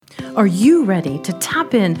Are you ready to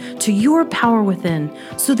tap in to your power within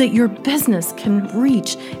so that your business can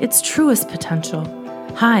reach its truest potential?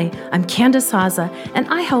 Hi, I'm Candice Haza, and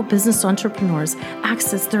I help business entrepreneurs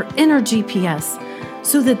access their inner GPS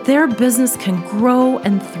so that their business can grow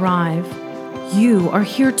and thrive. You are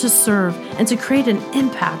here to serve and to create an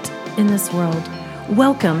impact in this world.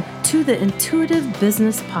 Welcome to the Intuitive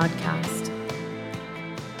Business Podcast.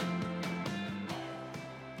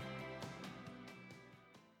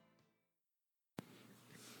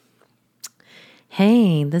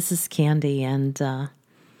 Hey, this is Candy, and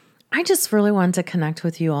I just really wanted to connect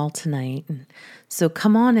with you all tonight. So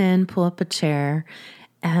come on in, pull up a chair,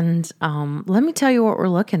 and let me tell you what we're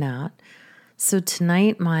looking at. So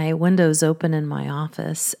tonight, my window's open in my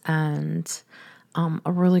office, and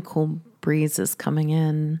a really cool breeze is coming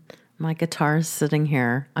in. My guitar is sitting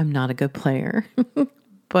here. I'm not a good player,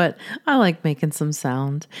 but I like making some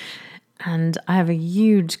sound. And I have a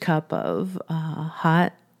huge cup of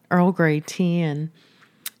hot Earl Grey tea, and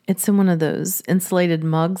it's in one of those insulated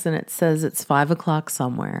mugs, and it says it's 5 o'clock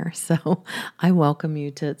somewhere. So I welcome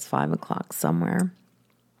you to It's 5 o'clock somewhere.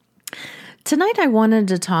 Tonight I wanted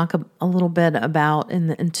to talk a little bit about, in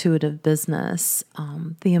the intuitive business,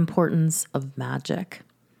 the importance of magic.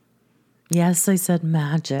 Yes, I said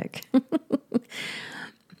magic.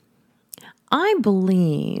 I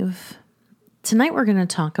believe tonight we're going to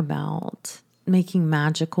talk about making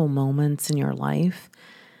magical moments in your life,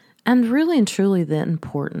 and really and truly the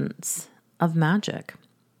importance of magic.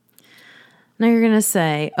 Now you're going to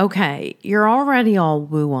say, okay, you're already all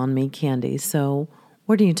woo on me, Candy, so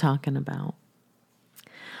what are you talking about?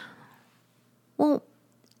 Well,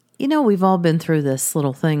 you know, we've all been through this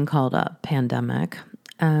little thing called a pandemic,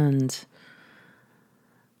 and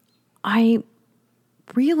I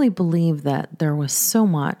really believe that there was so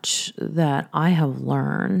much that I have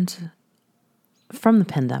learned from the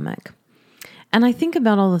pandemic. And I think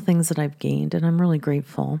about all the things that I've gained, and I'm really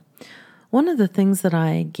grateful. One of the things that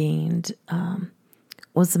I gained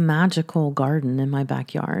was a magical garden in my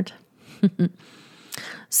backyard.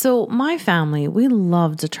 So my family, we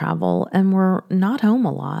love to travel, and we're not home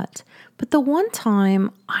a lot. But the one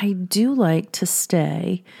time I do like to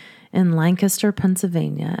stay in Lancaster,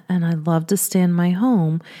 Pennsylvania, and I love to stay in my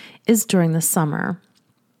home, is during the summer.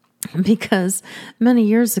 Because many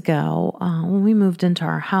years ago, when we moved into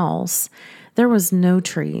our house, there was no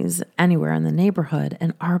trees anywhere in the neighborhood,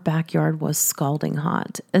 and our backyard was scalding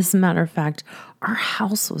hot. As a matter of fact, our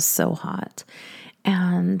house was so hot.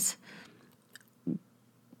 And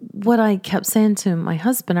what I kept saying to my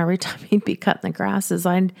husband every time he'd be cutting the grass is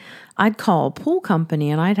I'd call a pool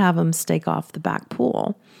company, and I'd have them stake off the back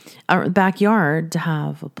pool, or backyard, to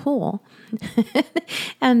have a pool.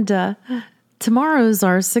 And tomorrow's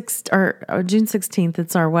our June 16th.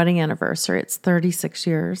 It's our wedding anniversary. It's 36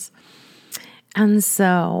 years. And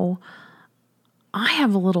so I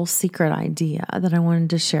have a little secret idea that I wanted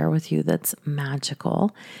to share with you that's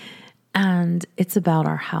magical. And it's about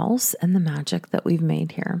our house and the magic that we've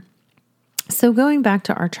made here. So going back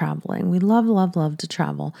to our traveling, we love, love, love to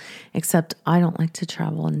travel, except I don't like to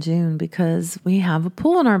travel in June because we have a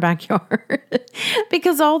pool in our backyard.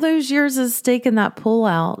 Because all those years of staking that pool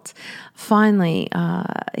out, finally,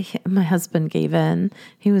 my husband gave in.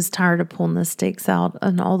 He was tired of pulling the stakes out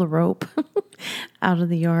and all the rope out of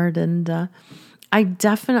the yard. And I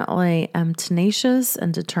definitely am tenacious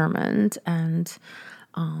and determined, and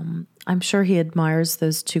I'm sure he admires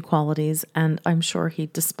those two qualities, and I'm sure he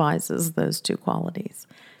despises those two qualities.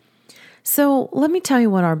 So let me tell you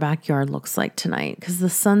what our backyard looks like tonight, because the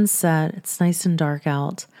sun's set, it's nice and dark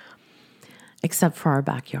out, except for our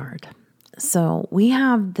backyard. So we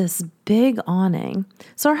have this big awning.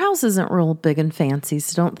 So our house isn't real big and fancy,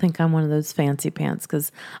 so don't think I'm one of those fancy pants,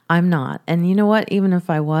 because I'm not. And you know what? Even if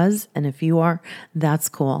I was, and if you are, that's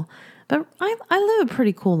cool. But I live a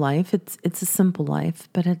pretty cool life. It's a simple life,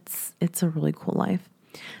 but it's a really cool life.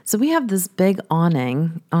 So we have this big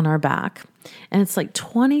awning on our back, and it's like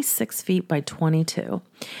 26 feet by 22.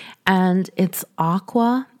 And it's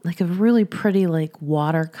aqua, like a really pretty like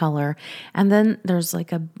watercolor. And then there's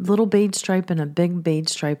like a little beige stripe and a big beige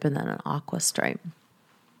stripe and then an aqua stripe.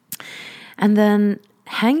 And then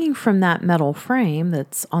hanging from that metal frame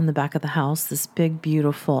that's on the back of the house, this big,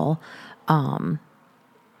 beautiful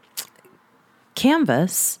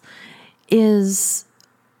canvas, is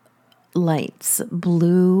lights,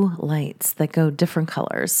 blue lights that go different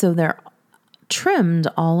colors. So they're trimmed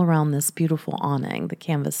all around this beautiful awning, the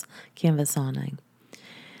canvas awning.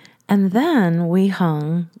 And then we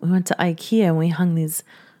went to IKEA and we hung these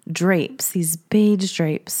drapes, these beige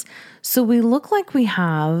drapes. So we look like we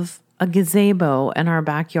have a gazebo in our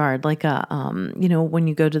backyard, like when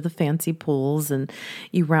you go to the fancy pools and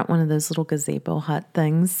you rent one of those little gazebo hut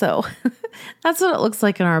things. So that's what it looks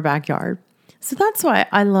like in our backyard. So that's why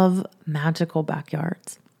I love magical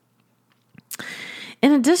backyards.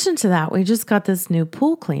 In addition to that, we just got this new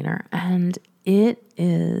pool cleaner, and it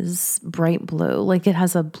is bright blue. Like, it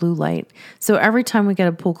has a blue light. So every time we get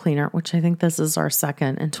a pool cleaner, which I think this is our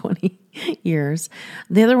second in 20 years,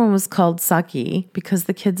 the other one was called Sucky because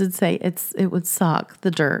the kids would say it would suck the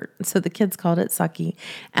dirt. So the kids called it Sucky.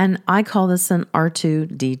 And I call this an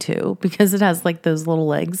R2D2 because it has like those little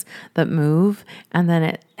legs that move. And then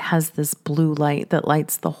it has this blue light that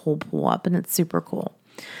lights the whole pool up, and it's super cool.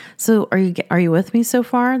 So are you with me so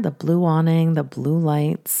far? The blue awning, the blue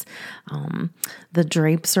lights, the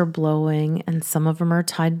drapes are blowing, and some of them are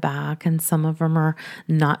tied back and some of them are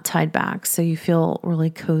not tied back. So you feel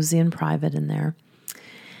really cozy and private in there.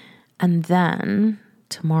 And then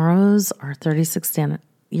tomorrow's our 36th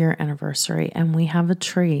year anniversary, and we have a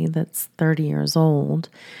tree that's 30 years old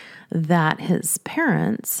that his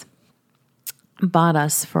parents bought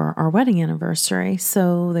us for our wedding anniversary.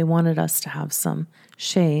 So they wanted us to have some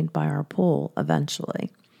shade by our pool eventually.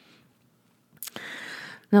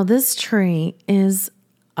 Now, this tree is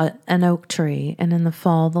an oak tree, and in the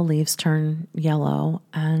fall, the leaves turn yellow,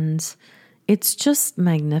 and it's just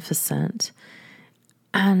magnificent.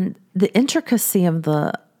 And the intricacy of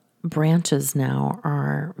the branches now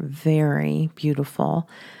are very beautiful.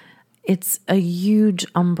 It's a huge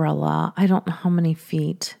umbrella. I don't know how many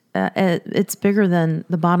feet. It's bigger than,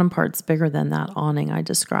 the bottom part's bigger than that awning I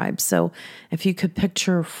described. So if you could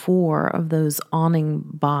picture 4 of those awning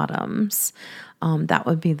bottoms, that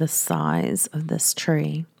would be the size of this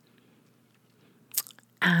tree.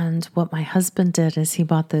 And what my husband did is he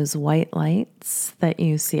bought those white lights that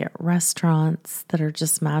you see at restaurants that are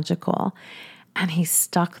just magical, and he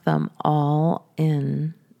stuck them all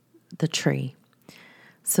in the tree.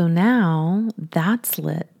 So now that's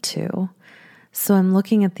lit too. So I'm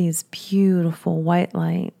looking at these beautiful white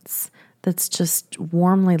lights that's just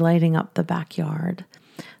warmly lighting up the backyard,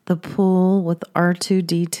 the pool with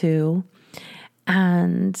R2D2,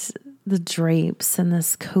 and the drapes and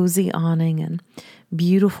this cozy awning and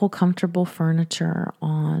beautiful, comfortable furniture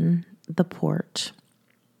on the porch,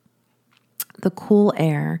 the cool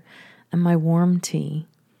air and my warm tea,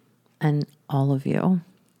 and all of you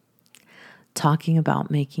talking about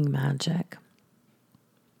making magic.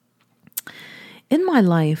 In my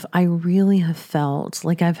life, I really have felt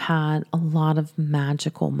like I've had a lot of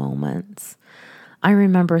magical moments. I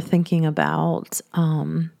remember thinking about,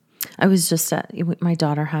 I was just my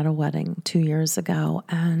daughter had a wedding 2 years ago,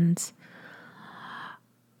 and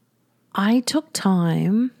I took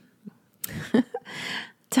time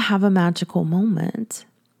to have a magical moment.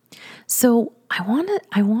 So I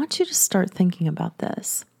want you to start thinking about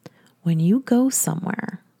this. When you go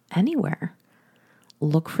somewhere, anywhere,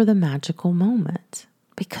 look for the magical moment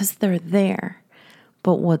because they're there.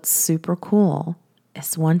 But what's super cool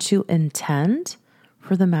is once you intend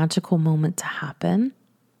for the magical moment to happen,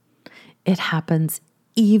 it happens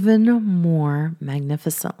even more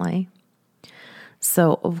magnificently.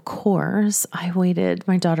 So, of course, I waited.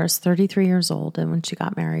 My daughter's 33 years old and when she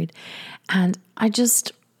got married, and I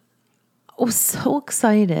just was so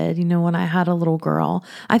excited, when I had a little girl.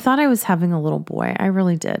 I thought I was having a little boy. I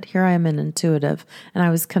really did. Here I am an intuitive, and I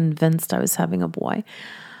was convinced I was having a boy.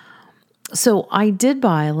 So I did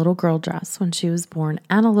buy a little girl dress when she was born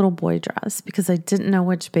and a little boy dress because I didn't know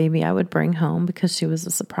which baby I would bring home because she was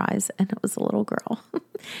a surprise, and it was a little girl.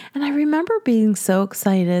 And I remember being so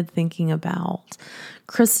excited thinking about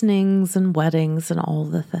christenings and weddings and all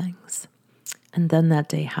the things. And then that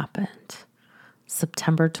day happened.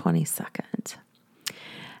 September 22nd.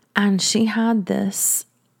 And she had this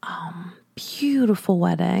beautiful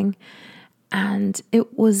wedding, and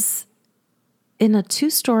it was in a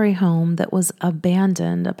 2-story home that was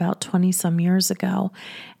abandoned about 20 some years ago.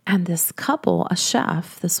 And this couple, a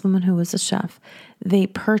chef, this woman who was a chef, they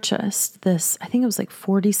purchased this, I think it was like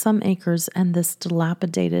 40 some acres and this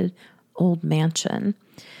dilapidated old mansion.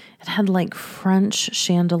 It had like French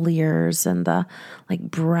chandeliers and the like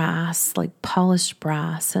brass, like polished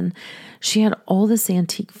brass. And she had all this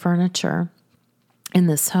antique furniture in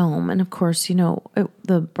this home. And of course,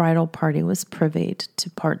 the bridal party was privy to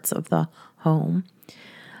parts of the home.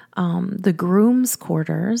 The groom's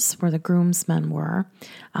quarters, where the groomsmen were,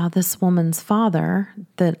 this woman's father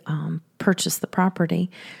that purchased the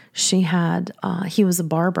property, he was a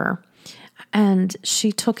barber. And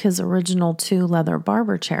she took his original 2 leather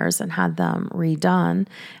barber chairs and had them redone.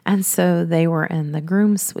 And so they were in the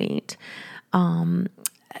groom suite.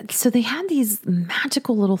 So they had these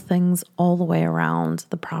magical little things all the way around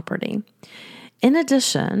the property. In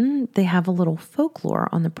addition, they have a little folklore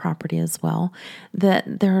on the property as well,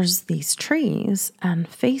 that there's these trees and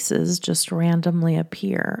faces just randomly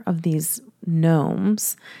appear of these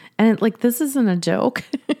gnomes. And this isn't a joke.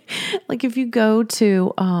 Like if you go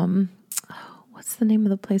to, what's the name of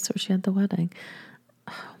the place where she had the wedding?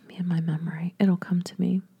 Oh, me and my memory. It'll come to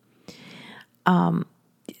me.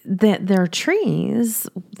 Their trees,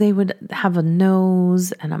 they would have a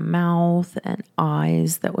nose and a mouth and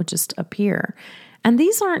eyes that would just appear. And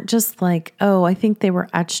these aren't just like, oh, I think they were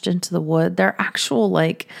etched into the wood. They're actual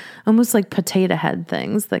almost like potato head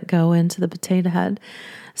things that go into the potato head.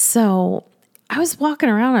 So I was walking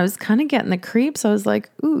around, I was kind of getting the creeps. I was like,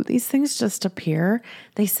 ooh, these things just appear.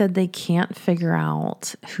 They said they can't figure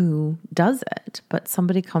out who does it, but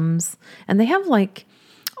somebody comes and they have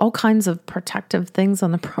all kinds of protective things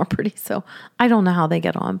on the property. So I don't know how they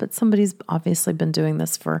get on, but somebody's obviously been doing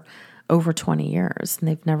this for over 20 years and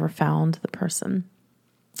they've never found the person.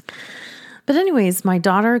 But anyways, my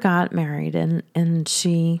daughter got married and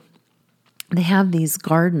they have these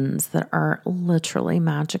gardens that are literally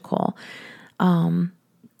magical.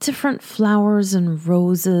 Different flowers and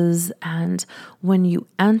roses. And when you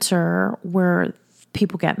enter where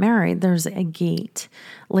people get married, there's a gate,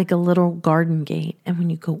 like a little garden gate. And when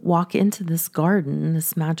you walk into this garden,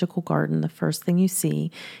 this magical garden, the first thing you see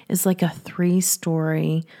is like a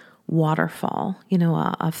 3-story waterfall,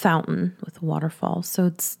 a fountain with a waterfall. So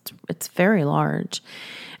it's very large.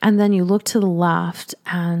 And then you look to the left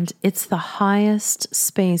and it's the highest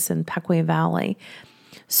space in Pequea Valley.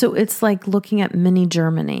 So it's like looking at mini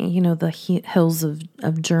Germany, the hills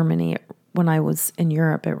of Germany. When I was in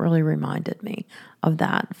Europe, it really reminded me of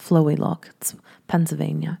that flowy look. It's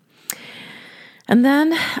Pennsylvania. And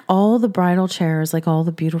then all the bridal chairs, like all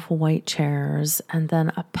the beautiful white chairs, and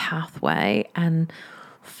then a pathway and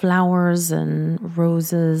flowers and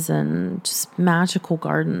roses and just magical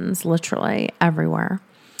gardens, literally everywhere.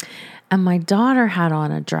 And my daughter had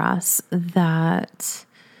on a dress that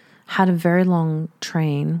had a very long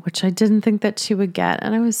train, which I didn't think that she would get.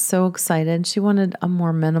 And I was so excited. She wanted a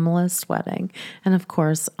more minimalist wedding. And of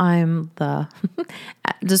course, I'm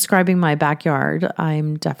describing my backyard.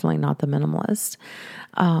 I'm definitely not the minimalist.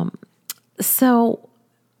 So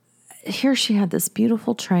here she had this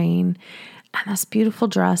beautiful train and this beautiful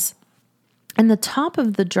dress. And the top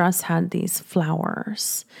of the dress had these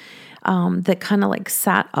flowers that kind of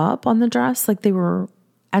sat up on the dress. Like they were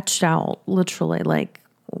etched out, literally,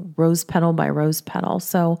 rose petal by rose petal.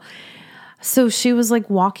 So she was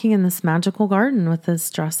walking in this magical garden with this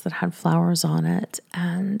dress that had flowers on it.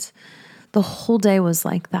 And the whole day was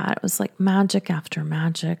like that. It was like magic after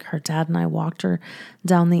magic. Her dad and I walked her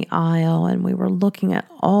down the aisle and we were looking at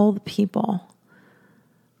all the people.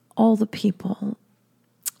 All the people.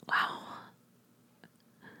 Wow.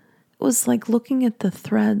 It was like looking at the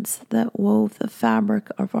threads that wove the fabric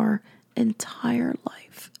of our entire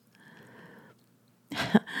life.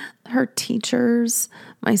 Her teachers,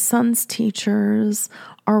 my son's teachers,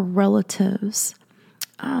 our relatives,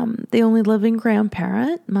 the only living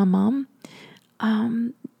grandparent, my mom,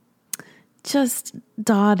 just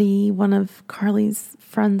Dottie, one of Carly's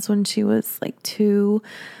friends when she was 2,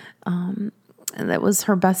 and that was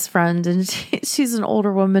her best friend, and she's an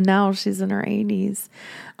older woman now, she's in her 80s.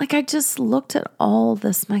 I just looked at all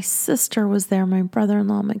this. My sister was there, my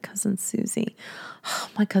brother-in-law, my cousin Susie.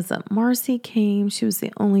 My cousin Marcy came. She was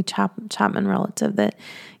the only Chapman relative that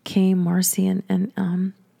came. Marcy and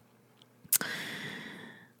Aunt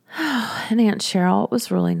Cheryl. It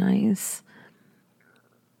was really nice.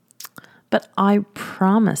 But I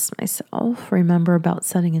promised myself, remember about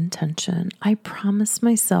setting intention, I promised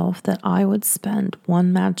myself that I would spend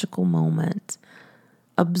one magical moment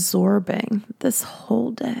absorbing this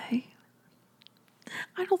whole day.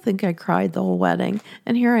 I don't think I cried the whole wedding,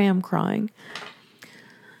 and here I am crying.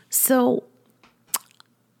 So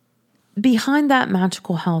behind that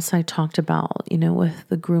magical house I talked about, with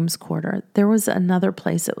the groom's quarter, there was another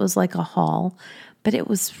place. It was like a hall, but it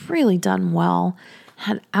was really done well. It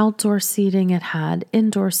had outdoor seating. It had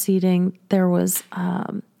indoor seating. There was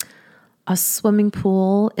a swimming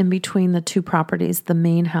pool in between the two properties, the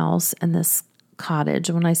main house and this cottage.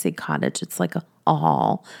 When I say cottage, it's like a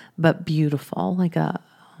hall, but beautiful, like a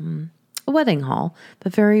wedding hall,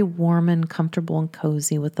 but very warm and comfortable and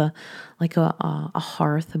cozy with a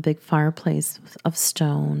hearth, a big fireplace of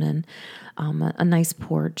stone, and a nice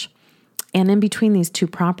porch. And in between these two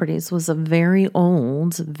properties was a very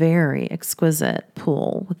old, very exquisite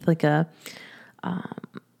pool with a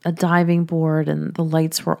diving board, and the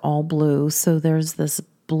lights were all blue. So there's this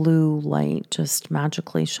blue light just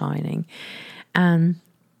magically shining. And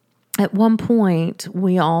at one point,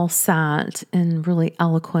 we all sat in really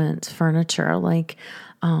eloquent furniture, like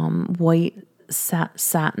white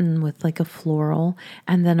satin with like a floral,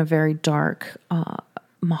 and then a very dark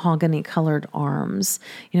mahogany colored arms.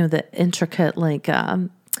 The intricate like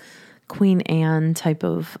Queen Anne type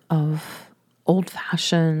of old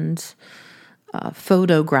fashioned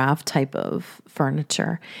photograph type of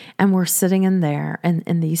furniture. And we're sitting in there and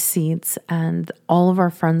in these seats, and all of our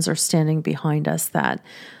friends are standing behind us that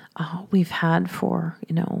we've had for,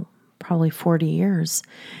 probably 40 years.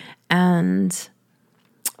 And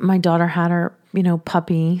my daughter had her,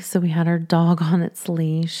 puppy. So we had our dog on its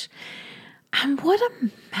leash. And what a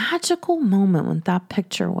magical moment when that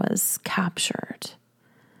picture was captured.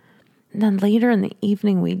 And then later in the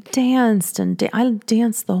evening, we danced, and I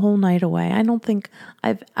danced the whole night away. I don't think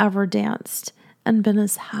I've ever danced and been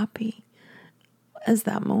as happy as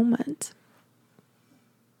that moment.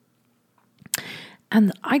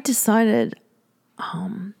 And I decided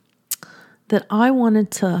that I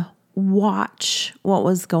wanted to watch what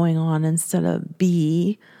was going on instead of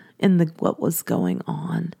be in what was going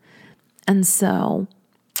on. And so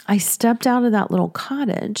I stepped out of that little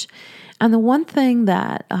cottage. And the one thing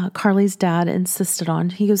that Carly's dad insisted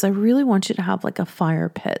on, he goes, I really want you to have like a fire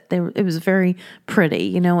pit. It was very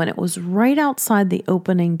pretty, and it was right outside the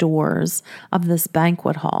opening doors of this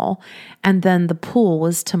banquet hall. And then the pool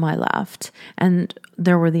was to my left. And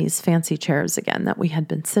there were these fancy chairs again that we had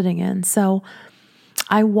been sitting in. So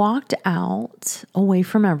I walked out away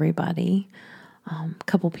from everybody. A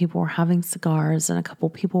couple people were having cigars and a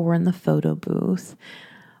couple people were in the photo booth.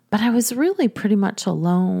 But I was really pretty much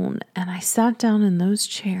alone, and I sat down in those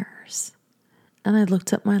chairs, and I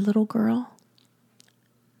looked at my little girl,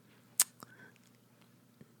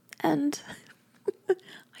 and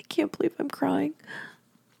I can't believe I'm crying.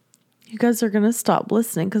 You guys are going to stop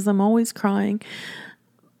listening because I'm always crying.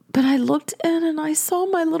 But I looked in, and I saw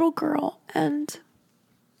my little girl, and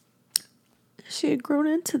she had grown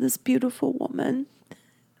into this beautiful woman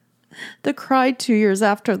that cried 2 years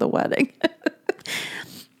after the wedding.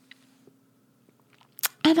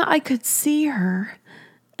 And I could see her,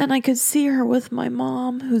 and I could see her with my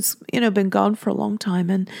mom, who's, been gone for a long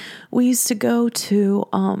time. And we used to go to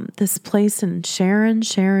this place in Sharon,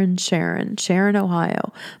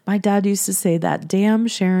 Ohio. My dad used to say that, damn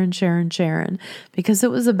Sharon, because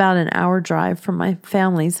it was about an hour drive from my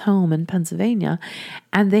family's home in Pennsylvania.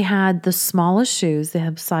 And they had the smallest shoes. They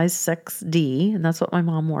have size 6D, and that's what my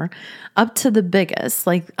mom wore, up to the biggest.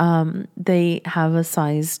 Like they have a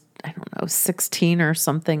size 16 or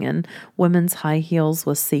something in women's high heels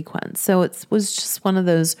with sequins. So it was just one of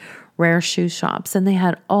those rare shoe shops. And they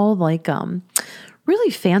had all like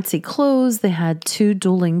really fancy clothes. They had 2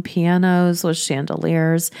 dueling pianos with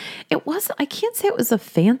chandeliers. I can't say it was a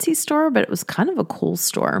fancy store, but it was kind of a cool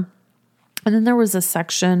store. And then there was a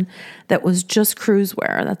section that was just cruise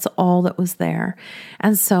wear. That's all that was there.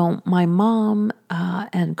 And so my mom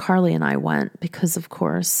and Carly and I went because, of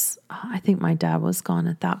course, I think my dad was gone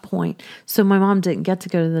at that point. So my mom didn't get to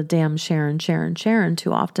go to the damn Sharon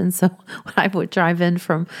too often. So when I would drive in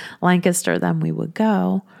from Lancaster, then we would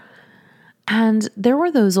go. And there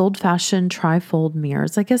were those old-fashioned trifold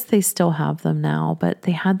mirrors. I guess they still have them now, but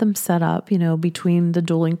they had them set up, between the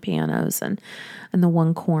dueling pianos and in the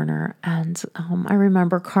one corner. And I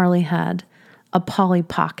remember Carly had a Polly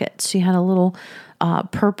Pocket. She had a little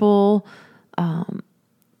purple,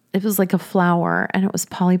 it was like a flower, and it was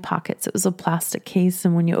Polly Pockets. It was a plastic case,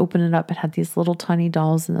 and when you open it up, it had these little tiny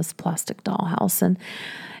dolls in this plastic dollhouse. And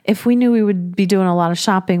if we knew we would be doing a lot of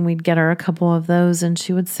shopping, we'd get her a couple of those, and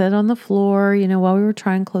she would sit on the floor, while we were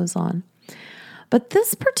trying clothes on. But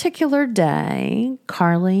this particular day,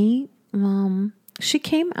 Carly, she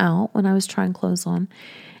came out when I was trying clothes on,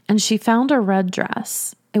 and she found a red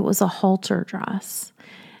dress. It was a halter dress,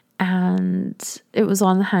 and it was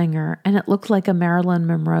on the hanger, and it looked like a Marilyn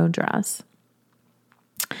Monroe dress.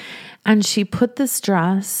 And she put this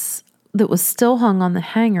dress that was still hung on the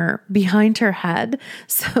hanger behind her head.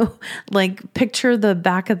 So like picture the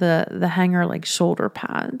back of the hanger like shoulder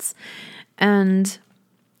pads. And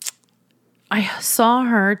I saw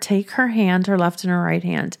her take her hand, her left and her right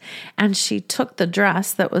hand, and she took the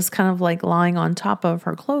dress that was kind of like lying on top of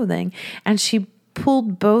her clothing, and she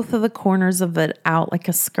pulled both of the corners of it out like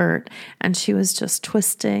a skirt, and she was just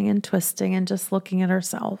twisting and just looking at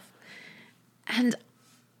herself. And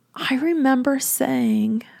I remember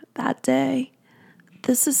saying that day,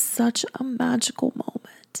 this is such a magical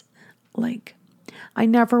moment. Like, I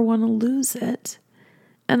never want to lose it.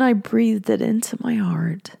 And I breathed it into my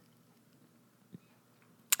heart.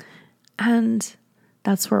 And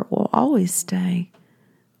That's where it will always stay.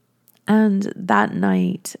 And that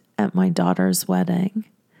night at my daughter's wedding,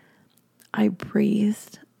 I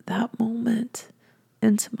breathed that moment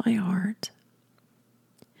into my heart.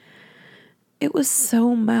 It was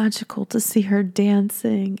so magical to see her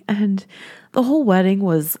dancing, and the whole wedding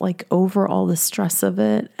was like over all the stress of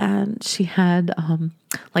it. And she had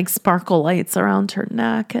like sparkle lights around her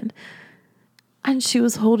neck, and she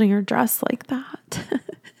was holding her dress like that.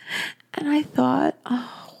 And I thought,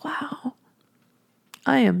 oh, wow,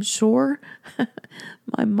 I am sure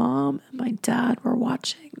my mom and my dad were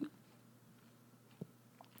watching.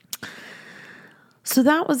 So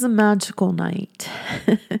that was a magical night.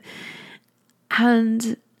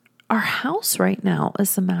 And our house right now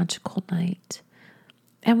is a magical night.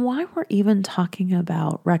 And why we're even talking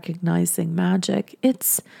about recognizing magic,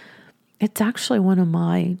 it's actually one of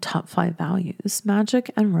my top 5 values,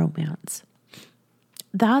 magic and romance.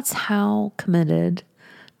 That's how committed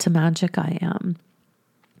to magic I am.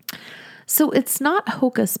 So it's not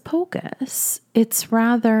hocus pocus. It's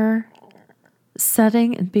rather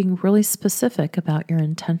setting and being really specific about your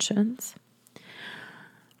intentions.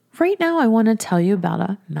 Right now, I want to tell you about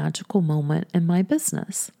a magical moment in my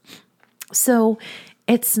business. So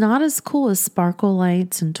it's not as cool as sparkle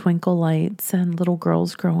lights and twinkle lights and little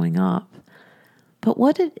girls growing up. But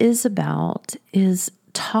what it is about is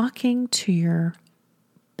talking to your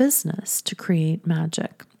business to create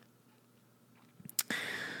magic.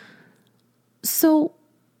 So,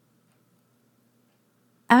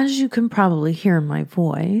 as you can probably hear in my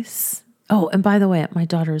voice, oh, and by the way, at my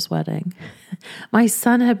daughter's wedding, my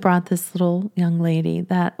son had brought this little young lady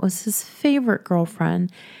that was his favorite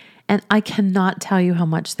girlfriend, and I cannot tell you how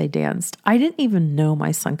much they danced. I didn't even know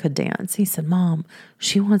my son could dance. He said, "Mom,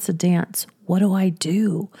 she wants to dance. What do I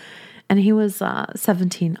do?" And he was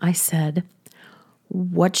 17. I said,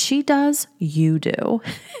 "What she does, you do."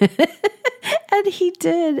 And he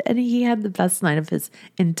did. And he had the best night of his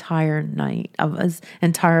entire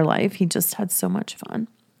life. He just had so much fun.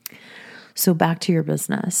 So back to your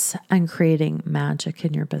business and creating magic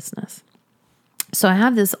in your business. So I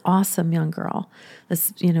have this awesome young girl,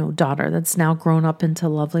 this, daughter that's now grown up into a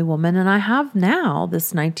lovely woman. And I have now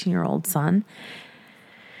this 19-year-old son.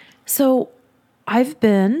 So I've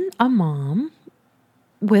been a mom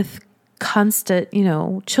with constant,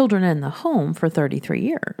 children in the home for 33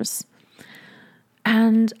 years.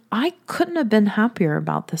 And I couldn't have been happier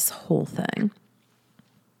about this whole thing.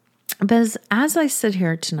 Because as I sit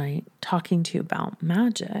here tonight talking to you about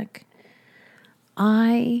magic,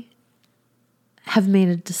 I have made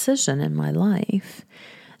a decision in my life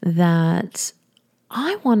that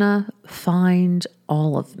I want to find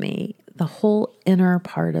all of me, the whole inner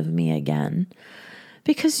part of me again.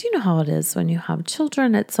 Because you know how it is when you have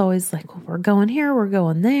children. It's always like, well, we're going here, we're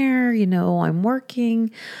going there. I'm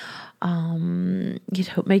working,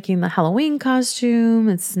 making the Halloween costume.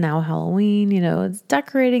 It's now Halloween, it's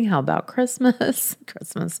decorating. How about Christmas?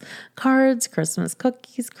 Christmas cards, Christmas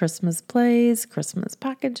cookies, Christmas plays, Christmas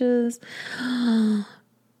packages.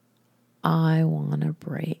 I want to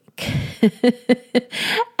break.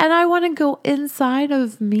 And I want to go inside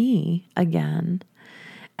of me again.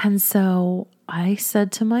 And so I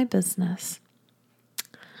said to my business,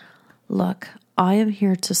 look, I am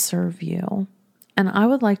here to serve you. And I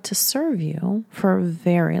would like to serve you for a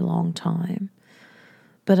very long time.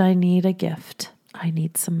 But I need a gift. I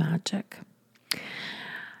need some magic.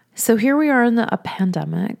 So here we are in a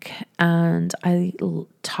pandemic. And I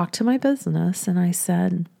talked to my business and I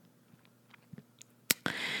said,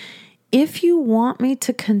 if you want me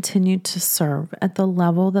to continue to serve at the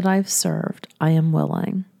level that I've served, I am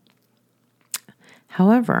willing.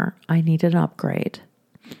 However, I need an upgrade.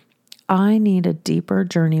 I need a deeper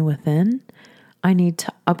journey within. I need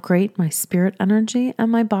to upgrade my spirit energy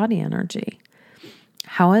and my body energy.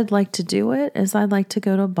 How I'd like to do it is I'd like to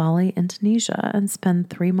go to Bali, Indonesia, and spend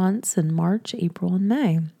 3 months in March, April, and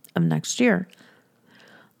May of next year.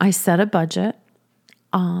 I set a budget.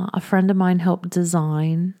 A friend of mine helped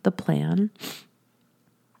design the plan.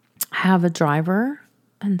 I have a driver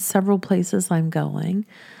and several places I'm going.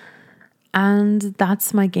 And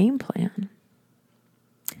that's my game plan.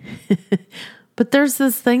 But there's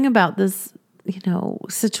this thing about this,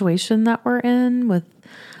 situation that we're in with,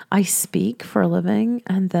 I speak for a living,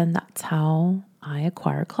 and then that's how I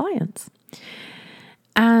acquire clients.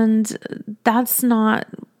 And it's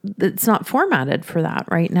not formatted for that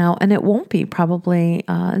right now. And it won't be probably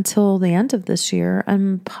until the end of this year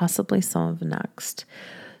and possibly some of next.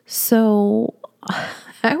 So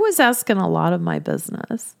I was asking a lot of my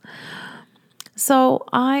business. So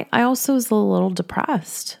I also was a little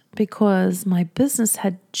depressed because my business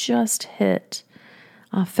had just hit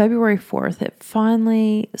February 4th, it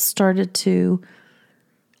finally started to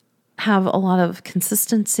have a lot of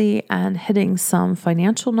consistency and hitting some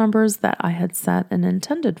financial numbers that I had set and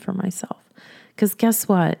intended for myself. Because guess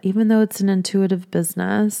what? Even though it's an intuitive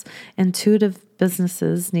business, intuitive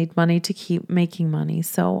businesses need money to keep making money.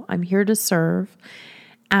 So I'm here to serve,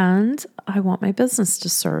 and I want my business to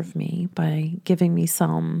serve me by giving me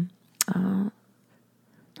some,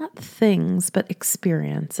 not things, but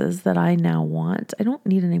experiences that I now want. I don't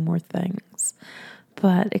need any more things,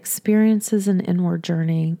 but experiences and inward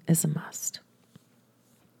journey is a must.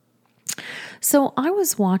 So I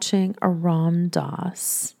was watching a Ram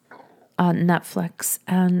Dass Netflix,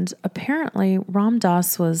 and apparently Ram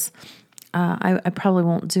Dass was, I probably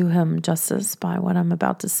won't do him justice by what I'm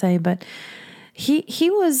about to say, but he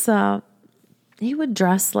would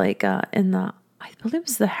dress like in the, I believe it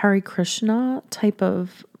was the Hare Krishna type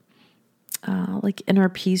of like inner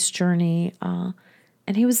peace journey,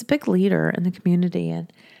 and he was a big leader in the community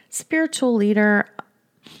and spiritual leader,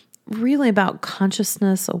 really about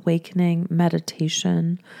consciousness, awakening,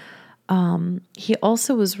 meditation. He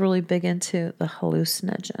also was really big into the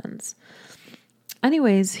hallucinogens.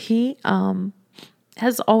 Anyways, he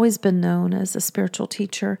has always been known as a spiritual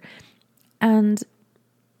teacher. And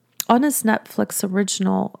on his Netflix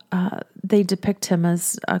original, they depict him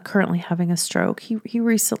as currently having a stroke. He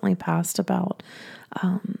recently passed about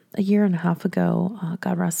a year and a half ago,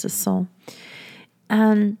 God rest his soul.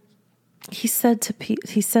 And he said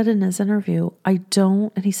he said in his interview,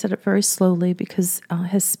 and he said it very slowly because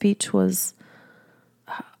his speech was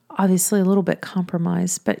obviously a little bit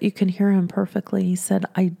compromised, but you can hear him perfectly. He said,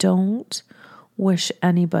 I don't wish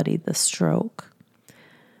anybody the stroke,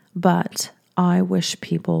 but I wish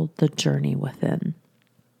people the journey within.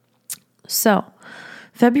 So,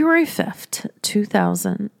 February 5th,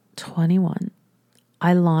 2021,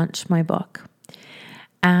 I launched my book.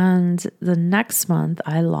 And the next month,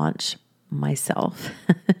 I launch myself.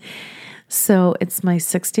 So it's my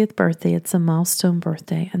 60th birthday. It's a milestone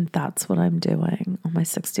birthday, and that's what I'm doing on my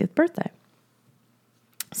 60th birthday.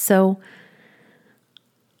 So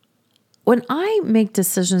when I make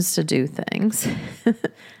decisions to do things,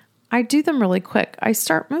 I do them really quick. I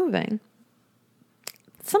start moving.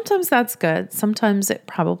 Sometimes that's good. Sometimes it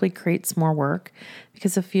probably creates more work,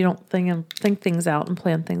 because if you don't think things out and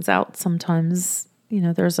plan things out, sometimes,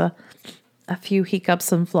 there's a few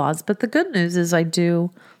hiccups and flaws. But the good news is I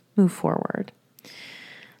do move forward.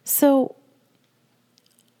 So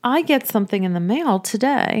I get something in the mail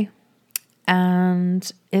today,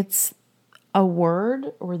 and it's a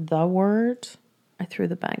word or the word. I threw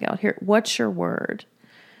the bag out here. What's your word?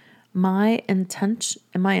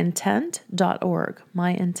 myintent.org.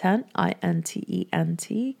 myintent,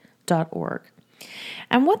 INTENT.org.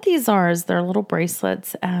 And what these are is they're little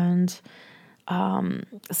bracelets, and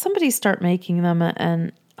somebody start making them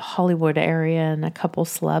in Hollywood area, and a couple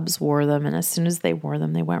celebs wore them. And as soon as they wore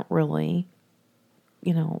them, they went really,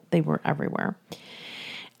 they were everywhere.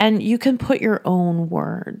 And you can put your own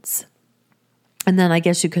words. And then I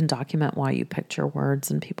guess you can document why you picked your words,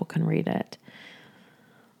 and people can read it.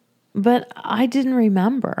 But I didn't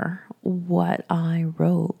remember what I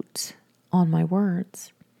wrote on my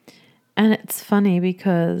words. And it's funny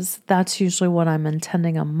because that's usually what I'm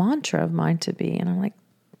intending a mantra of mine to be. And I'm like,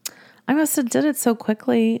 I must have did it so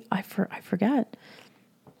quickly, I forget.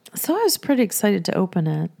 So I was pretty excited to open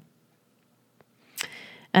it.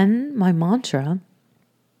 And my mantra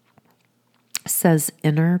says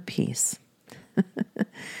inner peace.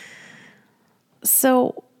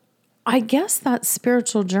 So I guess that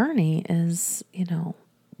spiritual journey is,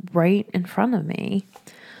 right in front of me.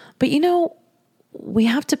 But we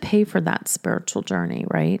have to pay for that spiritual journey,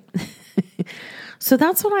 right? So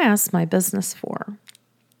that's what I asked my business for.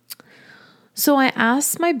 So I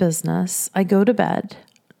asked my business, I go to bed,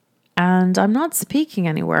 and I'm not speaking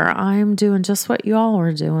anywhere. I'm doing just what you all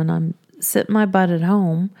are doing. I'm sitting my butt at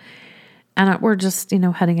home, and we're just,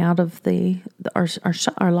 heading out of our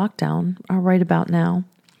lockdown right about now.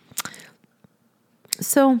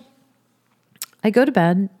 So I go to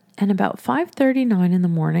bed, and about 5:39 in the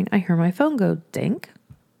morning, I hear my phone go dink.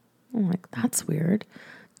 I'm like, that's weird.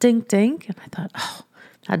 Dink, dink. And I thought,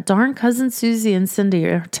 that darn cousin Susie and Cindy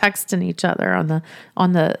are texting each other on the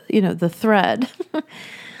the thread.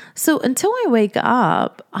 So until I wake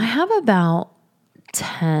up, I have about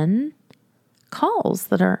 10 calls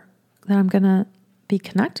that I'm going to be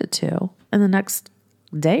connected to in the next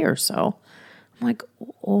day or so. I'm like,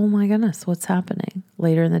 oh my goodness, what's happening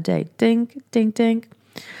later in the day? Dink, dink, dink.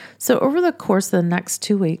 So over the course of the next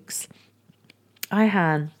 2 weeks, I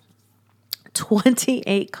had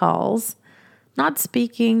 28 calls. not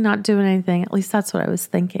speaking, not doing anything. At least that's what I was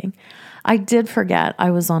thinking. I did forget I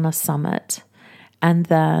was on a summit. And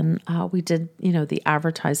then we did, the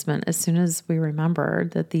advertisement as soon as we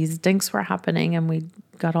remembered that these dinks were happening, and we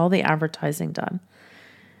got all the advertising done.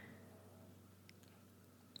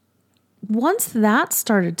 Once that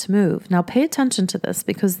started to move, now pay attention to this,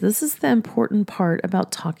 because this is the important part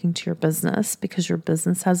about talking to your business, because your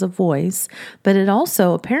business has a voice, but it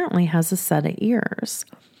also apparently has a set of ears.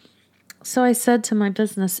 So I said to my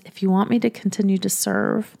business, if you want me to continue to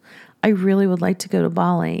serve, I really would like to go to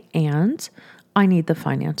Bali, and I need the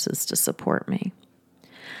finances to support me.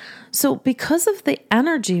 So because of the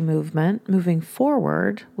energy movement moving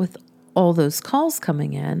forward with all those calls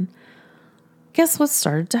coming in, guess what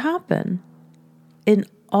started to happen? In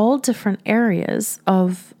all different areas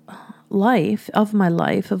of life, of my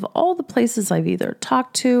life, of all the places I've either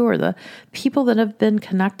talked to or the people that I've been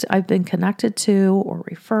connected to, or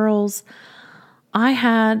referrals, I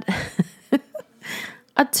had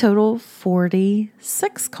a total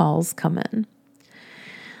 46 calls come in.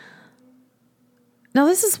 Now,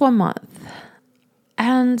 this is 1 month,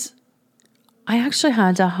 and I actually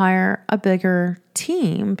had to hire a bigger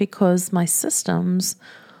team because my systems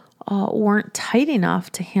weren't tight enough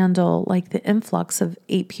to handle like the influx of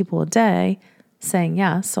 8 people a day saying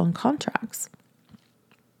yes on contracts.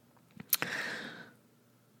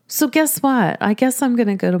 So guess what? I guess I'm going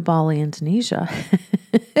to go to Bali, Indonesia.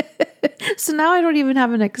 So now I don't even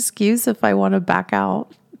have an excuse if I want to back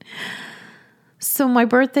out. So my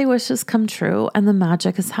birthday wishes come true, and the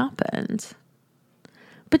magic has happened.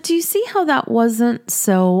 But do you see how that wasn't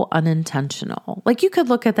so unintentional? Like, you could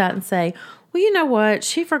look at that and say, well, you know what?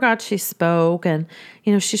 She forgot she spoke, and,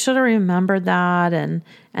 she should have remembered that. And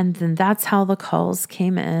then that's how the calls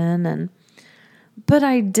came in. But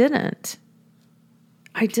I didn't.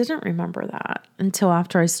 I didn't remember that until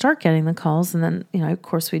after I start getting the calls. And then, of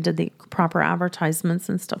course, we did the proper advertisements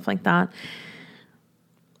and stuff like that.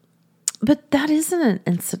 But that isn't an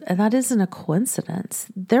incident. That isn't a coincidence.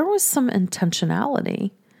 There was some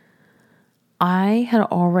intentionality. I had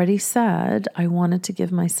already said I wanted to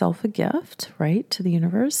give myself a gift, right, to the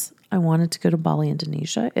universe. I wanted to go to Bali,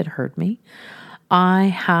 Indonesia. It heard me. I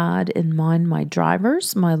had in mind my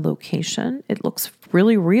drivers, my location. It looks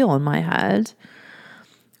really real in my head.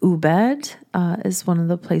 Ubed is one of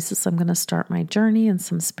the places I'm going to start my journey, and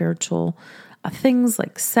some spiritual things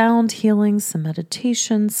like sound healing, some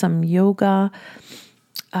meditation, some yoga.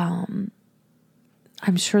 I'm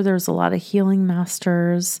sure there's a lot of healing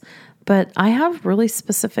masters, but I have really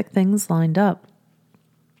specific things lined up.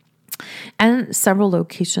 And several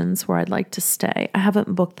locations where I'd like to stay. I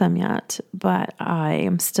haven't booked them yet, but I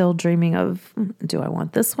am still dreaming of, do I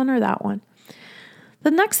want this one or that one?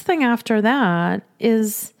 The next thing after that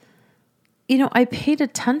is, I paid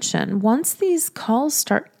attention. Once these calls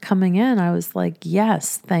start coming in, I was like,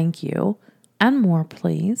 yes, thank you. And more,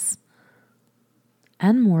 please.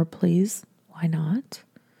 And more, please. Why not?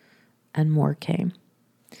 And more came.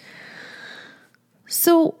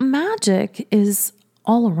 So magic is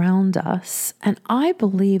all around us. And I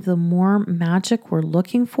believe the more magic we're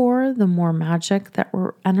looking for, the more magic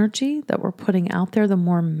energy that we're putting out there, the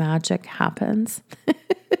more magic happens.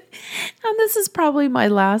 And this is probably my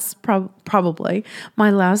last,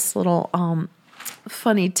 my last little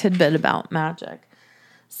funny tidbit about magic.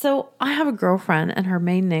 So I have a girlfriend, and her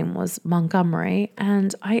maiden name was Montgomery,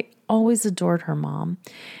 and I always adored her mom.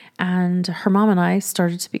 And her mom and I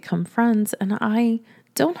started to become friends, and I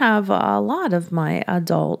don't have a lot of my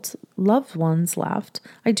adult loved ones left.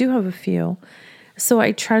 I do have a few, so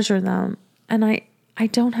I treasure them, and I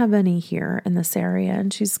don't have any here in this area,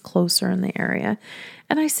 and she's closer in the area.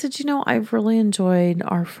 And I said, I've really enjoyed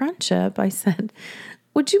our friendship. I said,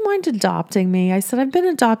 would you mind adopting me? I said, I've been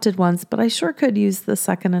adopted once, but I sure could use the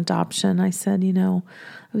second adoption. I said, I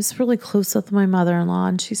was really close with my mother-in-law,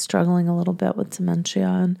 and she's struggling a little bit with dementia,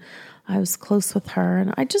 and I was close with her.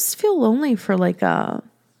 And I just feel lonely for like a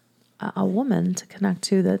woman to connect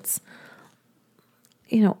to that's,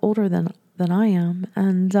 older than I am.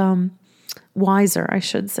 And wiser, I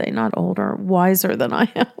should say, not older, wiser than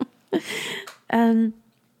I am. And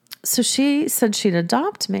so she said she'd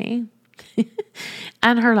adopt me.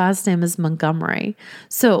 And her last name is Montgomery.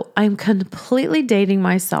 So I'm completely dating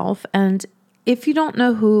myself. And if you don't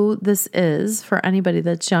know who this is, for anybody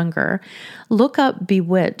that's younger, look up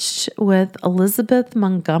Bewitched with Elizabeth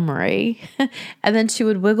Montgomery. And then she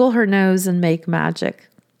would wiggle her nose and make magic.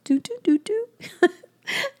 Do, do, do, do.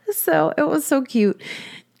 So it was so cute.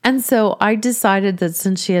 And so I decided that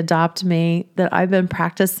since she adopted me, that I've been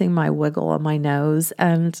practicing my wiggle on my nose.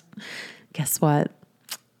 And guess what?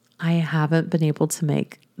 I haven't been able to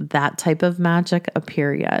make that type of magic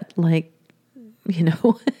appear yet. Like,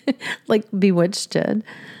 like Bewitched did.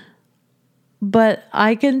 But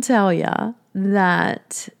I can tell you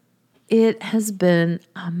that it has been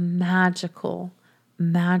a magical,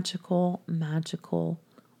 magical, magical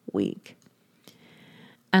week.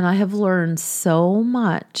 And I have learned so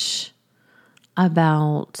much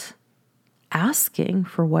about asking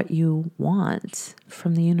for what you want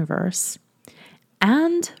from the universe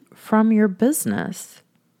and from your business.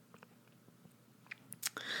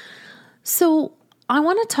 So I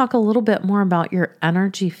want to talk a little bit more about your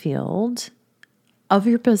energy field of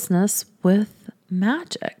your business with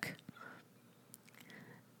magic.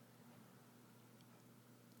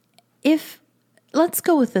 Let's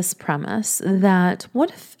go with this premise that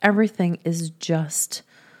what if everything is just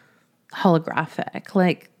holographic?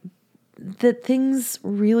 Like that things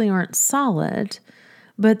really aren't solid,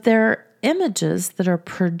 but they're images that are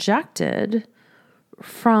projected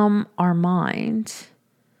from our mind,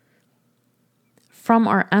 from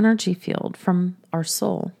our energy field, from our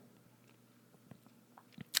soul.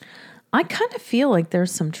 I kind of feel like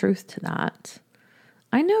there's some truth to that.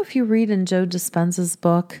 I know if you read in Joe Dispenza's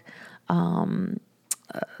book, I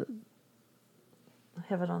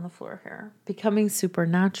have it on the floor here, Becoming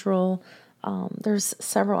Supernatural. There's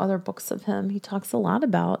several other books of him. He talks a lot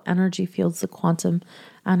about energy fields, the quantum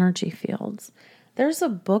energy fields. There's a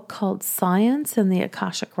book called Science and the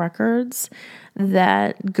Akashic Records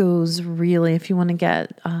that goes really, if you want to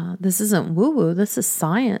get, this isn't woo-woo, this is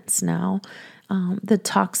science now, that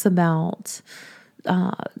talks about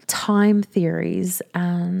time theories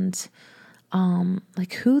and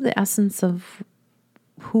like who the essence of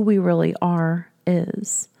who we really are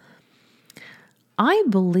is. I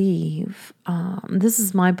believe, this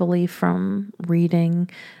is my belief from reading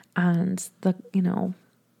and the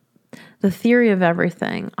theory of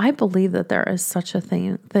everything. I believe that there is such a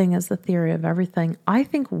thing as the theory of everything. I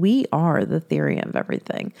think we are the theory of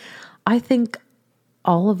everything. I think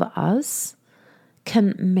all of us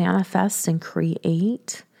can manifest and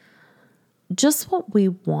create just what we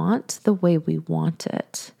want the way we want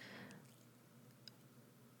it.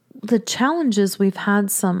 The challenge is we've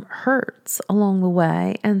had some hurts along the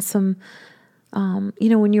way and some,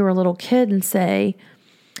 when you were a little kid and say,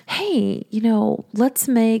 hey, let's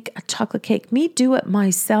make a chocolate cake. Me do it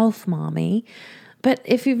myself, mommy. But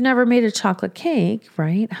if you've never made a chocolate cake,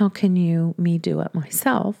 right, how can you me do it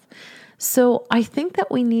myself? So I think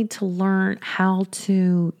that we need to learn how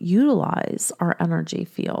to utilize our energy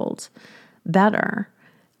field better.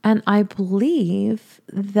 And I believe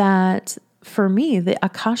that for me, the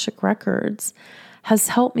Akashic Records has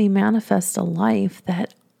helped me manifest a life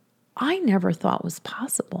that I never thought was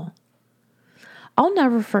possible. I'll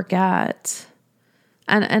never forget,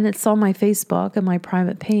 and it's on my Facebook and my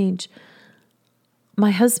private page,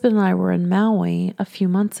 my husband and I were in Maui a few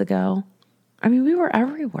months ago. I mean, we were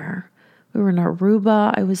everywhere. We were in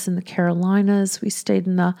Aruba. I was in the Carolinas. We stayed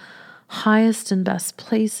in the highest and best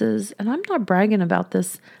places. And I'm not bragging about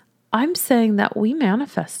this. I'm saying that we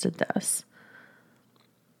manifested this.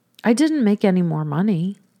 I didn't make any more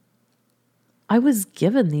money. I was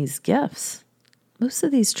given these gifts. Most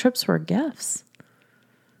of these trips were gifts.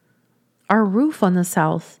 Our roof on the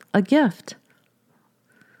south, a gift.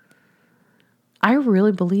 I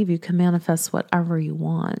really believe you can manifest whatever you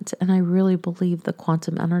want. And I really believe the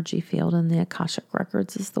quantum energy field and the Akashic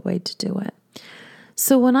Records is the way to do it.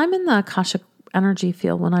 So when I'm in the Akashic energy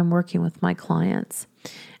field, when I'm working with my clients,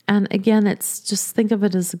 and again, it's just think of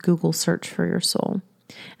it as a Google search for your soul.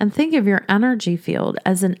 And think of your energy field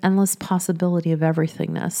as an endless possibility of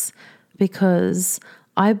everythingness, because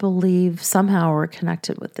I believe somehow we're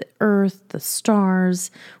connected with the earth, the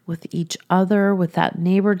stars, with each other, with that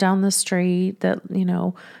neighbor down the street that,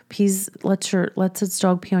 lets its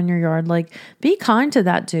dog pee on your yard. Like, be kind to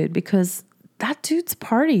that dude, because that dude's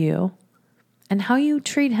part of you. And how you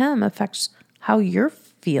treat him affects how you're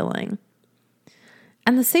feeling.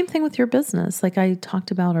 And the same thing with your business, like I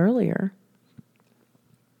talked about earlier.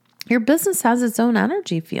 Your business has its own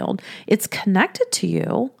energy field. It's connected to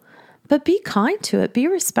you, but be kind to it. Be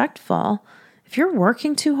respectful. If you're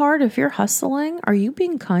working too hard, if you're hustling, are you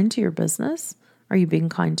being kind to your business? Are you being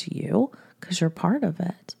kind to you? Because you're part of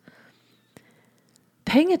it.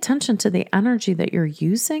 Paying attention to the energy that you're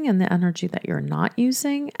using and the energy that you're not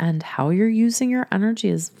using and how you're using your energy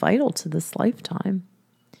is vital to this lifetime.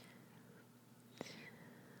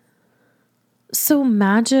 So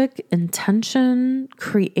magic, intention,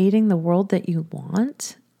 creating the world that you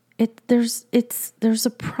want, there's a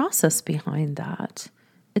process behind that.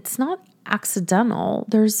 It's not accidental.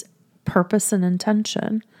 There's purpose and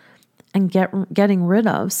intention. and getting rid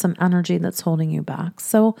of some energy that's holding you back.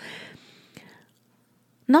 So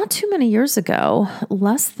not too many years ago,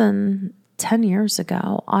 less than 10 years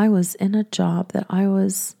ago, I was in a job that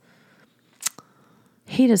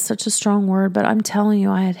hate is such a strong word, but I'm telling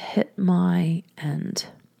you, I had hit my end.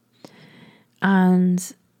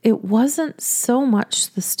 And it wasn't so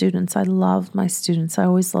much the students. I loved my students. I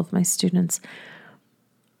always loved my students.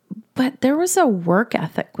 But there was a work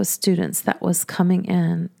ethic with students that was coming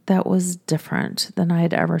in that was different than I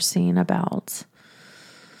had ever seen about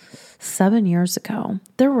 7 years ago.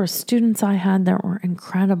 There were students I had that were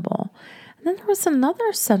incredible. And then there was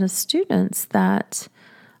another set of students that,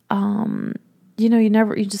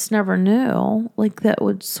 you just never knew, like that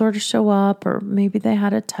would sort of show up, or maybe they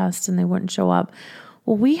had a test and they wouldn't show up.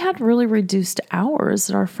 Well, we had really reduced hours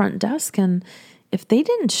at our front desk, and if they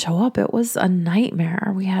didn't show up, it was a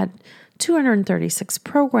nightmare. We had 236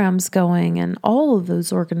 programs going, and all of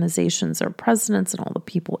those organizations, their presidents and all the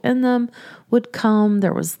people in them would come.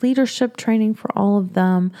 There was leadership training for all of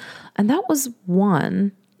them, and that was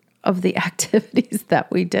one of the activities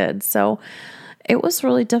that we did. So it was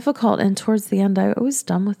really difficult, and towards the end, I was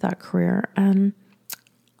done with that career, and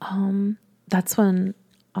that's when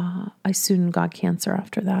I soon got cancer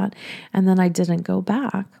after that, and then I didn't go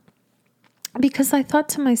back. Because I thought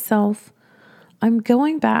to myself, I'm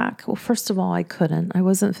going back. Well, first of all, I couldn't. I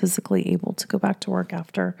wasn't physically able to go back to work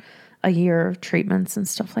after a year of treatments and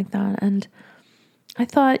stuff like that. And I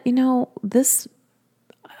thought,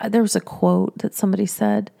 there was a quote that somebody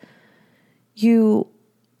said, you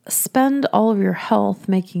spend all of your health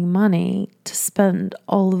making money to spend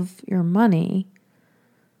all of your money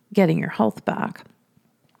getting your health back.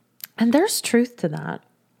 And there's truth to that.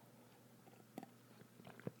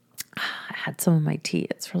 I had some of my tea.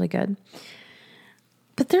 It's really good.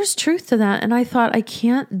 But there's truth to that. And I thought, I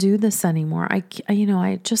can't do this anymore.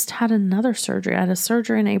 I just had another surgery. I had a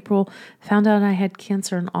surgery in April, found out I had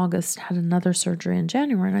cancer in August, had another surgery in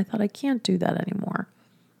January. And I thought, I can't do that anymore.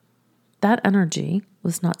 That energy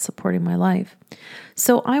was not supporting my life.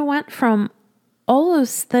 So I went from all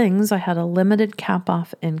those things. I had a limited cap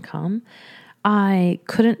off income. I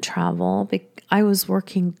couldn't travel. I was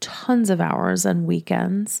working tons of hours and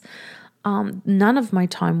weekends. None of my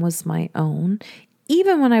time was my own.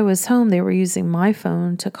 Even when I was home, they were using my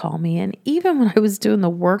phone to call me. And even when I was doing the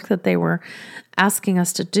work that they were asking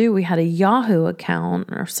us to do, we had a Yahoo account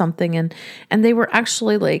or something. And they were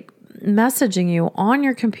actually like messaging you on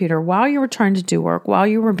your computer while you were trying to do work, while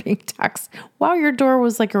you were being texted, while your door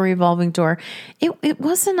was like a revolving door.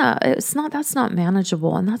 That's not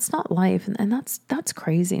manageable, and that's not life. And that's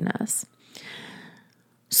craziness.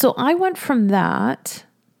 So I went from that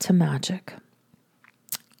to magic.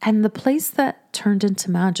 And the place that turned into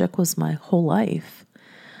magic was my whole life.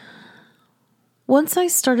 Once I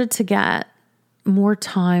started to get more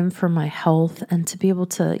time for my health and to be able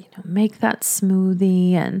to, make that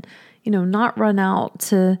smoothie and, not run out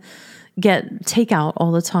to get takeout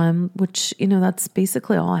all the time, which, that's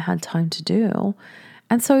basically all I had time to do.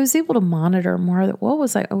 And so I was able to monitor more that what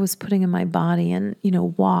was I was putting in my body, and,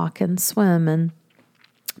 walk and swim and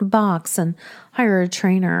box and hire a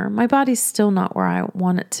trainer. My body's still not where I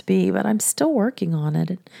want it to be, but I'm still working on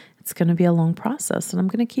it. It's going to be a long process, and I'm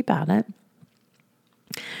going to keep at it.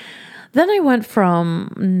 Then I went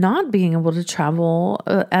from not being able to travel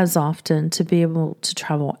as often to be able to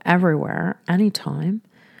travel everywhere, anytime.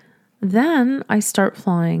 Then I start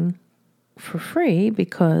flying for free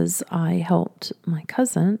because I helped my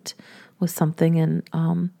cousin with something,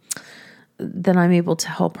 and then I'm able to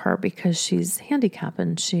help her because she's handicapped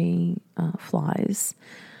and she flies.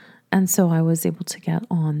 And so I was able to get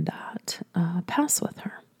on that pass with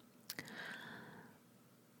her.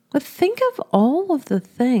 But think of all of the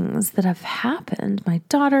things that have happened. My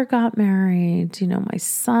daughter got married. My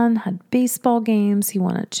son had baseball games. He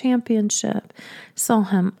won a championship. Saw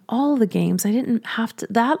him all the games. I didn't have to.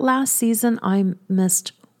 That last season, I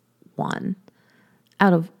missed one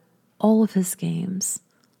out of all of his games.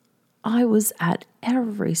 I was at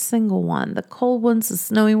every single one, the cold ones, the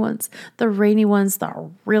snowy ones, the rainy ones, the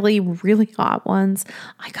really, really hot ones.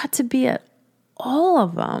 I got to be at all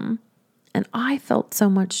of them, and I felt so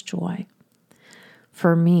much joy.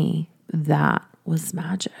 For me, that was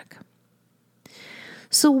magic.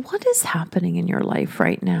 So what is happening in your life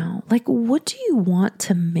right now? Like, what do you want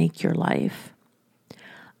to make your life?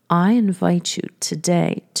 I invite you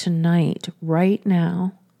today, tonight, right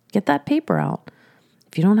now, get that paper out.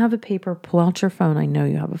 If you don't have a paper, pull out your phone. I know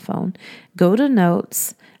you have a phone. Go to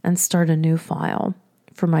notes and start a new file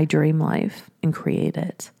for my dream life and create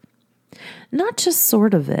it. Not just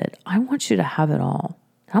sort of it. I want you to have it all.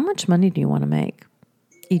 How much money do you want to make?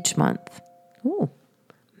 each month. Ooh,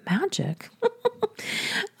 magic.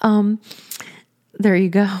 There you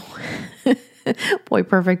go. Boy,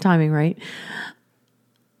 perfect timing, right?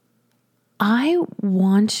 I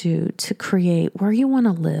want you to create where you want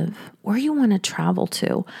to live, where you want to travel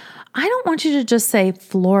to. I don't want you to just say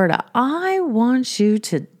Florida. I want you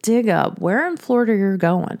to dig up where in Florida you're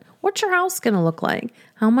going. What's your house going to look like?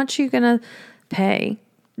 How much are you going to pay?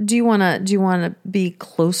 Do you want to be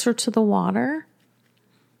closer to the water?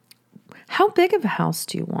 How big of a house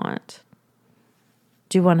do you want?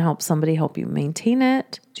 Do you want to help somebody help you maintain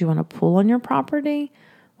it? Do you want a pool on your property?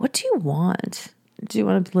 What do you want? Do you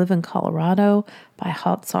want to live in Colorado, buy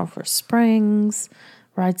hot sulfur springs,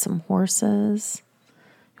 ride some horses?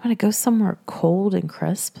 You want to go somewhere cold and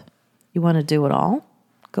crisp? You want to do it all?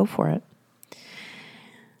 Go for it.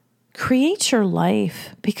 Create your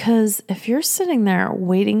life, because if you're sitting there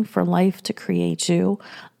waiting for life to create you,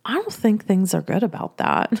 I don't think things are good about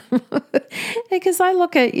that. Because I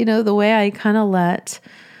look at, the way I kind of let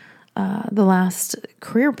the last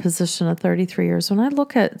career position of 33 years, when I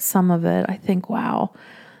look at some of it, I think, wow.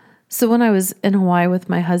 So when I was in Hawaii with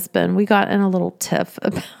my husband, we got in a little tiff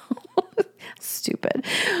about stupid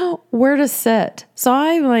where to sit. So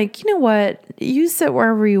I'm like, you know what? You sit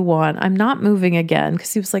wherever you want. I'm not moving again.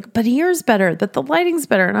 Because he was like, but here's better, that the lighting's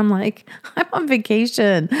better. And I'm like, I'm on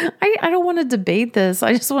vacation. I don't want to debate this.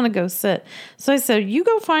 I just want to go sit. So I said, you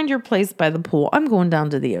go find your place by the pool. I'm going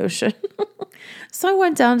down to the ocean. So I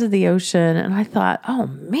went down to the ocean and I thought, oh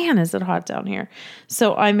man, is it hot down here?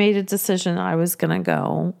 So I made a decision I was going to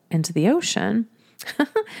go into the ocean.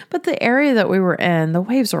 But the area that we were in, the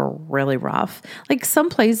waves were really rough. Like some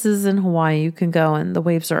places in Hawaii you can go and the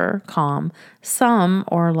waves are calm. Some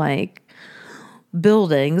are like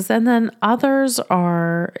buildings, and then others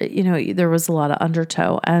are, there was a lot of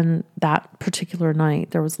undertow. And that particular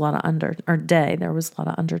night, there was a lot of there was a lot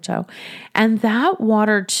of undertow. And that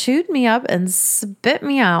water chewed me up and spit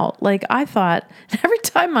me out. Like I thought, every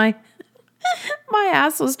time my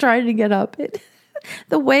ass was trying to get up,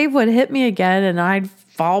 the wave would hit me again and I'd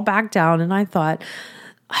fall back down. And I thought,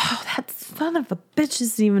 oh, that son of a bitch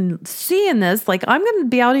isn't even seeing this. Like I'm going to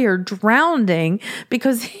be out here drowning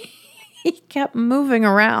because he kept moving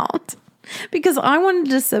around, because I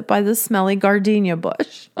wanted to sit by the smelly gardenia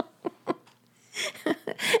bush.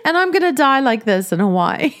 And I'm going to die like this in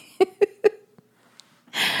Hawaii.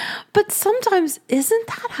 But sometimes, isn't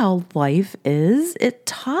that how life is? It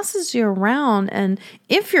tosses you around, and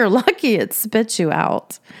if you're lucky, it spits you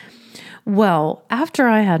out. Well, after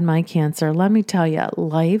I had my cancer, let me tell you,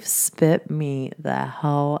 life spit me the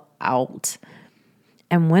hell out.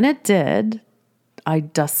 And when it did, I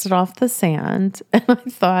dusted off the sand, and I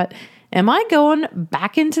thought, am I going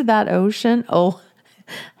back into that ocean? Oh,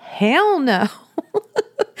 hell no.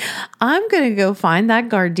 I'm going to go find that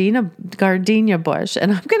gardenia bush,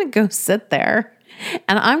 and I'm going to go sit there,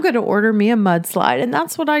 and I'm going to order me a mudslide. And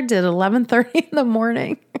that's what I did, 11:30 in the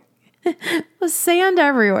morning. With sand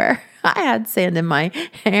everywhere. I had sand in my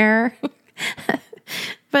hair.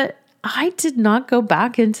 But I did not go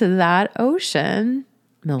back into that ocean.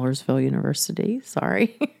 Millersville University,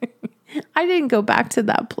 sorry. I didn't go back to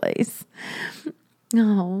that place.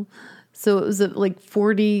 No. So it was at like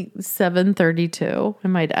 4732. I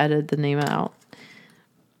might edit the name out.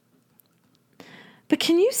 But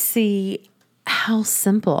can you see how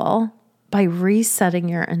simple, by resetting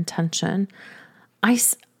your intention? I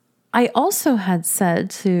also had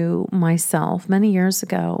said to myself many years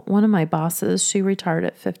ago, one of my bosses, she retired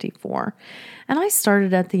at 54. And I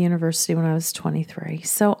started at the university when I was 23.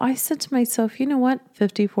 So I said to myself, you know what?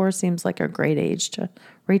 54 seems like a great age to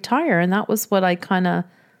retire. And that was what I kind of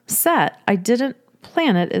set. I didn't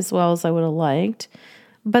plan it as well as I would have liked,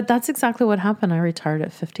 but that's exactly what happened. I retired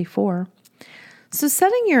at 54. So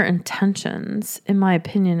setting your intentions, in my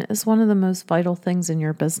opinion, is one of the most vital things in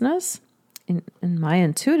your business. In my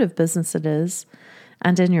intuitive business it is,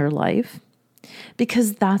 and in your life,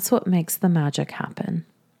 because that's what makes the magic happen.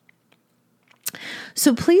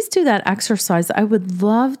 So please do that exercise. I would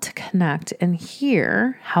love to connect and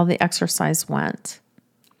hear how the exercise went.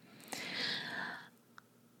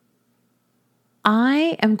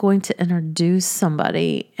 I am going to introduce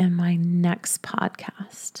somebody in my next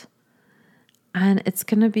podcast, and it's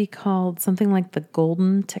going to be called something like the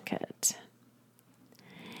Golden Ticket.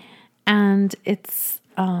 And it's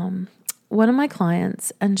one of my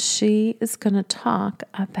clients, and she is going to talk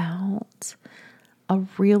about a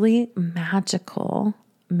really magical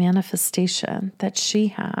manifestation that she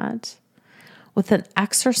had with an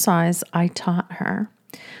exercise I taught her.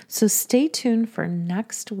 So stay tuned for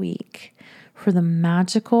next week for the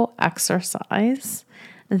magical exercise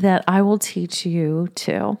that I will teach you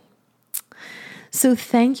too. So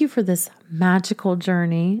thank you for this magical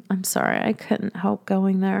journey. I'm sorry, I couldn't help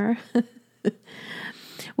going there.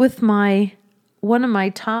 With one of my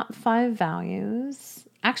top 5 values.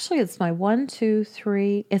 Actually, it's my 1, 2,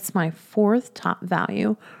 3. It's my 4th top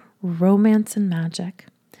value, romance and magic.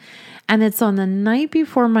 And it's on the night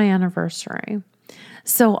before my anniversary.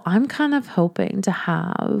 So I'm kind of hoping to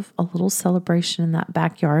have a little celebration in that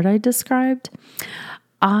backyard I described.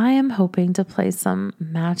 I am hoping to play some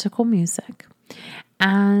magical music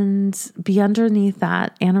and be underneath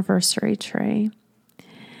that anniversary tree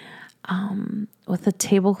with a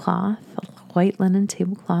tablecloth, a white linen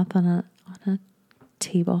tablecloth on a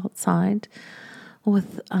table outside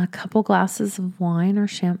with a couple glasses of wine or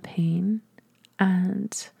champagne.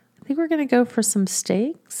 And I think we're going to go for some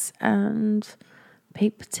steaks and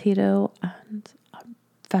baked potato and a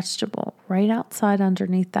vegetable right outside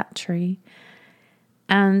underneath that tree.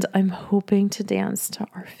 And I'm hoping to dance to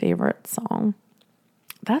our favorite song.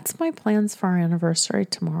 That's my plans for our anniversary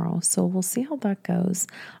tomorrow. So we'll see how that goes.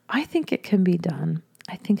 I think it can be done.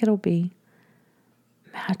 I think it'll be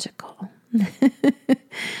magical.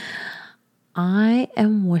 I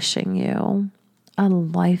am wishing you a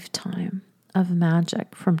lifetime of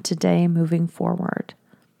magic from today moving forward.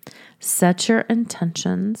 Set your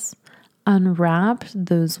intentions. Unwrap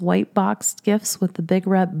those white boxed gifts with the big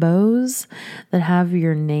red bows that have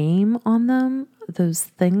your name on them. Those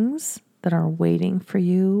things that are waiting for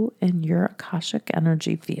you in your Akashic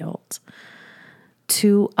energy field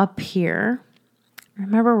to appear.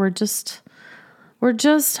 Remember, we're just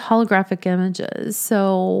holographic images.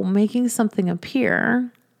 So making something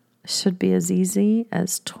appear should be as easy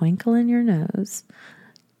as twinkling your nose.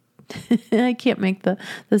 I can't make the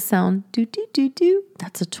sound do do do do.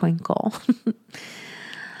 That's a twinkle.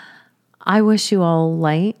 I wish you all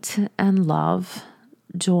light and love,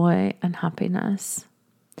 joy and happiness,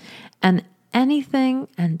 and anything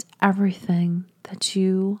and everything that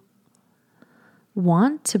you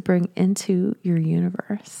want to bring into your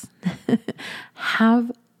universe.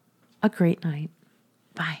 Have a great night.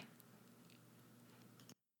 Bye.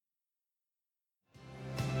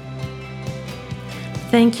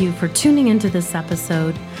 Thank you for tuning into this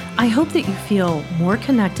episode. I hope that you feel more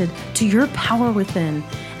connected to your power within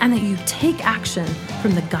and that you take action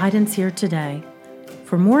from the guidance here today.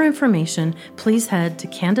 For more information, please head to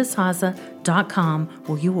CandiceHaza.com,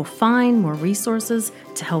 where you will find more resources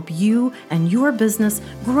to help you and your business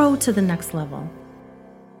grow to the next level.